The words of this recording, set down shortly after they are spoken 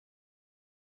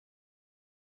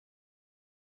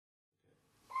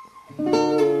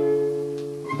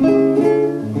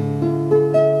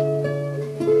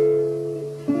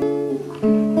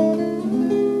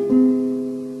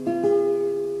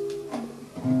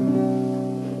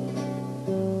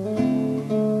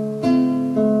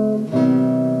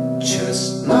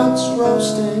Chestnuts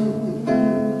roasting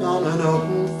on an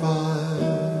open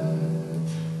fire,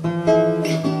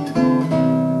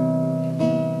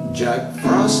 Jack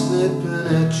Frost nipping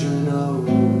at your nose,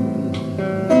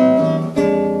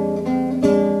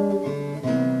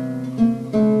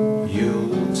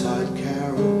 Yuletide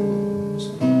carols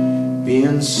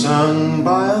being sung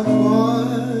by a choir,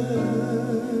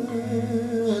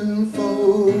 and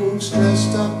folks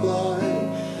dressed up like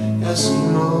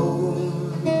Eskimos.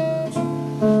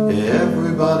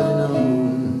 Everybody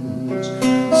knows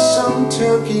some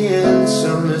turkey and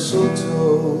some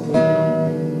mistletoe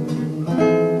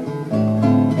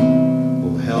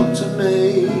will help to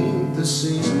make the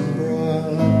season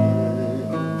bright.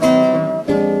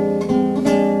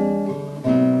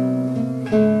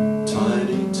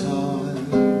 Tiny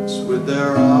tots with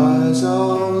their eyes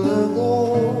all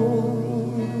aglow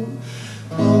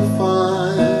will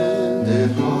find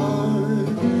it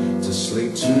hard to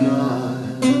sleep tonight.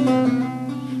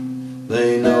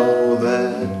 They know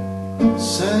that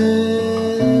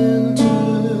Santa's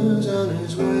on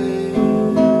his way.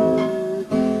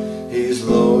 He's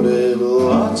loaded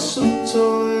lots of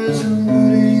toys and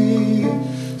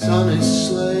goodies on his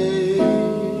sleigh,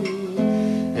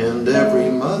 and every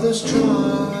mother's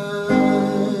child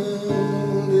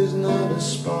is not a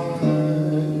spy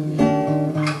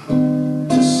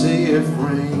to see if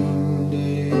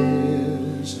reindeers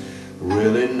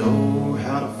really know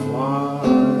how to fly.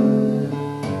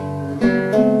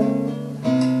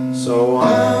 So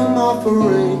I'm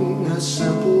offering a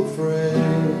simple phrase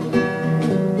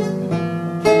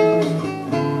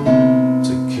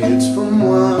to kids from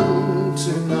 1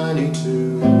 to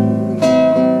 92.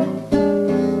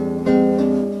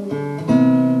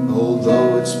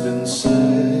 Although it's been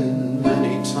said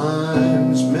many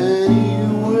times, many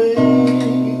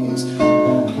ways,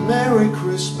 Merry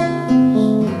Christmas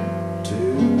to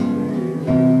you.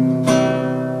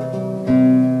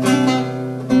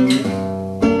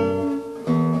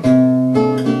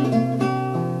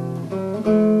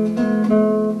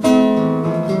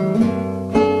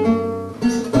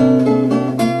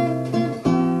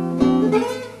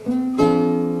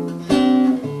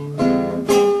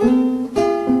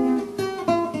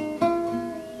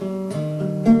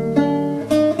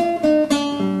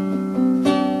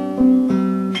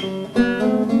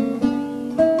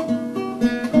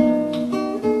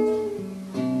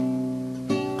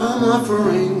 I'm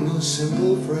offering a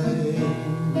simple phrase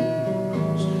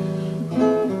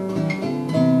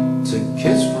to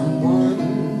kids from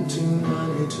 1 to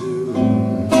 92.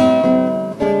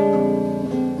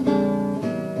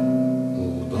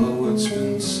 Although it's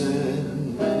been said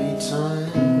many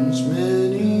times,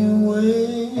 many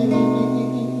ways,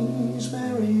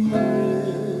 Merry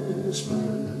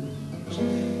Christmas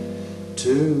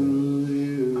to